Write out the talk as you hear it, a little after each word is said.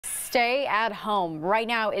Stay at home. Right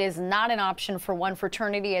now, it is not an option for one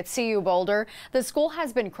fraternity at CU Boulder. The school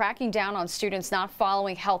has been cracking down on students not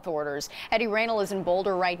following health orders. Eddie Raynal is in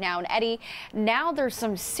Boulder right now. And Eddie, now there's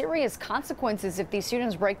some serious consequences if these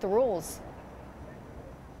students break the rules.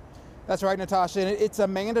 That's right, Natasha. And it's a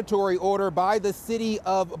mandatory order by the city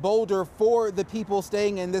of Boulder for the people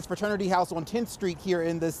staying in this fraternity house on 10th Street here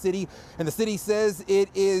in the city. And the city says it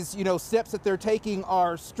is, steps that they're taking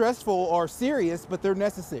are stressful or serious, but they're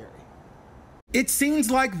necessary. It's scenes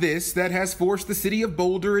like this that has forced the city of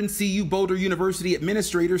Boulder and CU Boulder University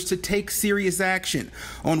administrators to take serious action.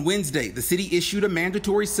 On Wednesday, the city issued a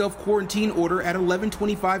mandatory self-quarantine order at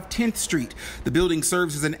 1125 10th Street. The building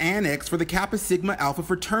serves as an annex for the Kappa Sigma Alpha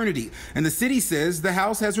fraternity, and the city says the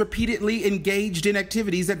house has repeatedly engaged in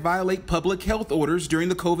activities that violate public health orders during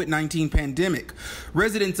the COVID-19 pandemic.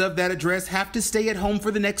 Residents of that address have to stay at home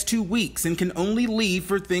for the next 2 weeks and can only leave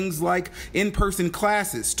for things like in-person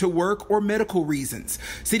classes, to work, or medical reasons.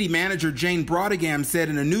 City Manager Jane Brodigam said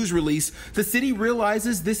in a news release, the city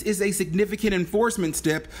realizes this is a significant enforcement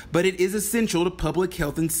step, but it is essential to public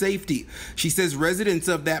health and safety. She says residents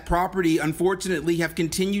of that property unfortunately have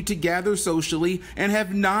continued to gather socially and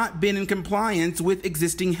have not been in compliance with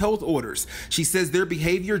existing health orders. She says their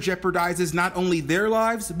behavior jeopardizes not only their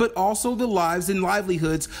lives, but also the lives and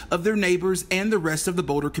livelihoods of their neighbors and the rest of the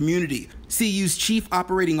Boulder community. CU's Chief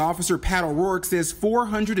Operating Officer Pat O'Rourke says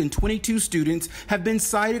 422 students have been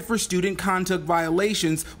cited for student conduct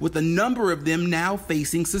violations, with a number of them now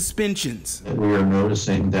facing suspensions. We are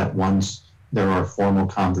noticing that once there are formal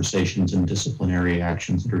conversations and disciplinary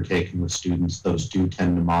actions that are taken with students, those do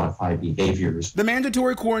tend to modify behaviors. The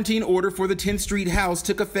mandatory quarantine order for the 10th Street house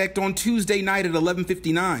took effect on Tuesday night at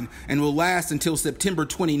 11:59 and will last until September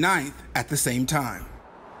 29th at the same time.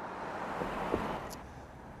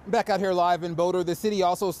 Back out here live in Boulder, the city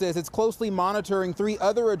also says it's closely monitoring 3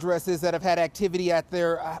 other addresses that have had activity at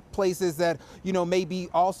their places that, may be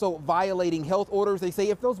also violating health orders. They say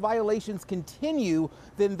if those violations continue,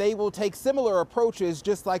 then they will take similar approaches,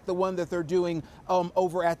 just like the one that they're doing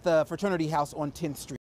over at the fraternity house on 10th Street.